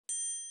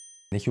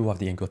And here we have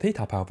the angle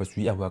theta pi over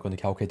 3, and we're going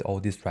to calculate all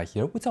this right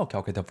here without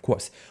calculator, of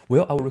course.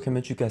 Well, I would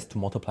recommend you guys to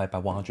multiply by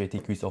 180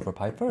 degrees over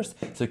pi first,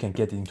 so you can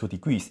get it into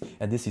degrees,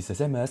 and this is the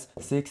same as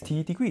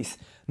 60 degrees.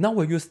 Now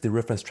we'll use the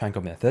reference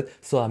triangle method,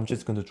 so I'm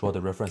just going to draw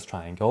the reference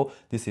triangle.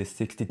 This is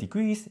 60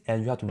 degrees,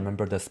 and you have to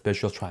remember the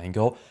special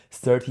triangle,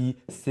 30,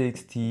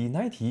 60,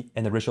 90,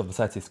 and the ratio of the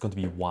sides is going to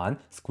be 1,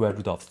 square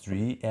root of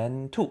 3,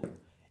 and 2.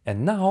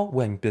 And now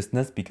we're in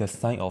business because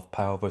sine of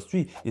pi over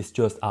 3 is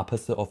just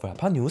opposite over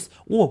hypotenuse,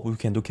 or we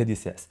can look at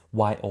this as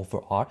y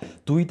over r.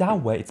 Do it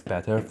that way, it's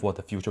better for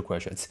the future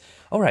questions.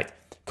 Alright,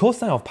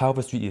 cosine of pi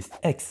over 3 is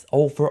x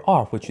over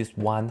r, which is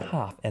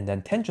 1/2, and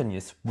then tangent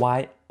is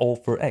y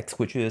over x,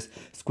 which is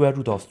square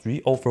root of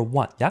 3 over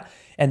 1, yeah?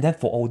 And then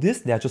for all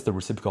this, they are just the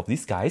reciprocal of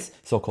these guys,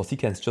 so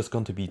cosecant is just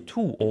going to be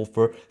 2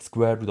 over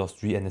square root of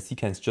 3, and the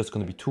secant is just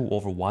going to be 2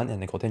 over 1,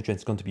 and the cotangent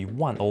is going to be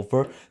 1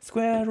 over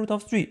square root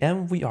of 3,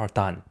 and we are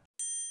done.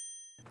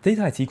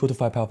 Theta is equal to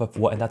 5 pi over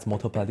 4, and let's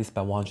multiply this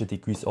by 100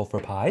 degrees over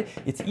pi.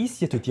 It's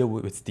easier to deal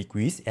with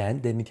degrees,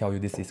 and let me tell you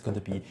this is going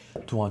to be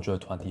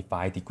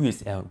 225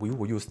 degrees, and we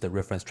will use the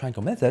reference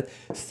triangle method.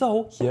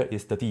 So here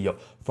is the deal.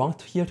 From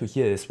here to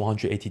here is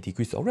 180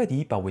 degrees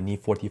already, but we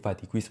need 45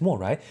 degrees more,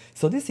 right?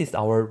 So this is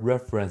our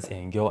reference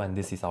angle, and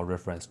this is our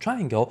reference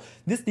triangle.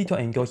 This little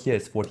angle here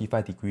is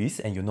 45 degrees,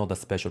 and you know the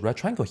special right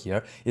triangle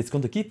here is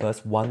going to give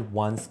us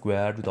 1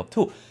 square root of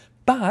 2.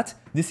 But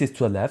this is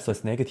to the left, so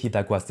it's negative.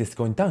 Likewise, this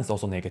going down is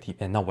also negative.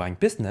 And now we're in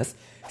business.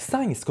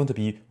 Sine is going to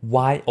be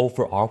y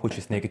over r, which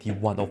is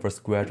negative 1 over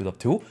square root of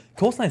 2.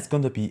 Cosine is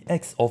going to be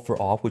x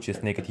over r, which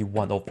is negative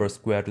 1 over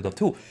square root of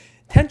 2.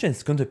 Tangent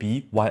is going to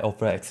be y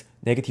over x.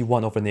 Negative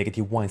 1 over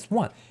negative 1 is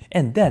 1.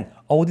 And then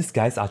all these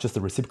guys are just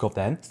the reciprocal of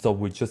them. So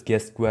we just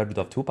get square root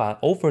of 2 pi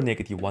over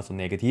negative 1, so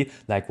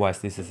negative.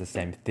 Likewise, this is the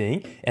same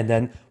thing. And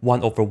then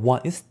 1 over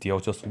 1 is still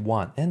just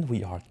 1. And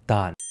we are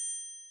done.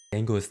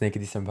 Angle is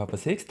negative 7 pi over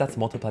 6. Let's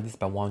multiply this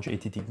by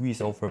 180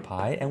 degrees over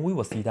pi, and we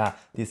will see that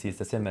this is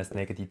the same as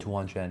negative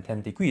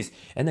 210 degrees.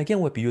 And again,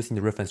 we'll be using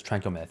the reference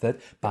triangle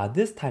method, but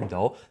this time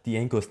though, the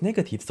angle is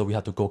negative, so we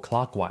have to go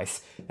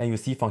clockwise. And you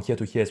see from here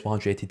to here is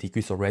 180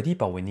 degrees already,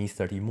 but we need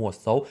 30 more.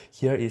 So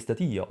here is the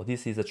deal.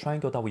 This is a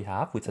triangle that we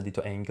have with a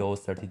little angle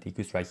 30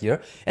 degrees right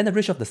here, and the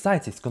ratio of the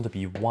sides is going to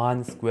be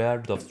 1 square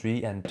root of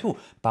 3 and 2.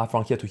 But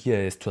from here to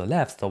here is to the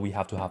left, so we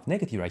have to have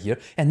negative right here.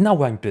 And now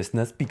we're in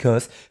business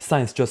because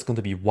sine is just going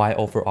to be y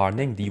over r,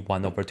 namely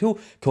 1 over 2.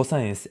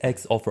 Cosine is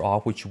x over r,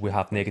 which we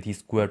have negative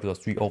square root of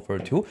 3 over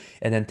 2.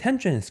 And then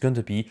tangent is going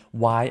to be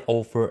y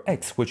over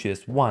x, which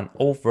is 1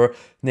 over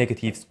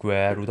negative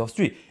square root of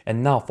 3.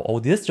 And now for all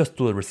this, just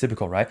do the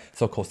reciprocal, right?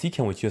 So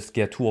cosecant, we just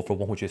get 2 over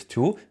 1, which is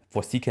 2.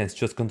 For secant, it's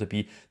just going to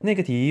be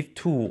negative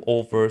 2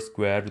 over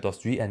square root of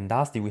 3. And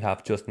lastly, we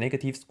have just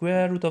negative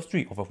square root of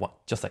 3 over 1,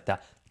 just like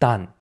that.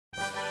 Done.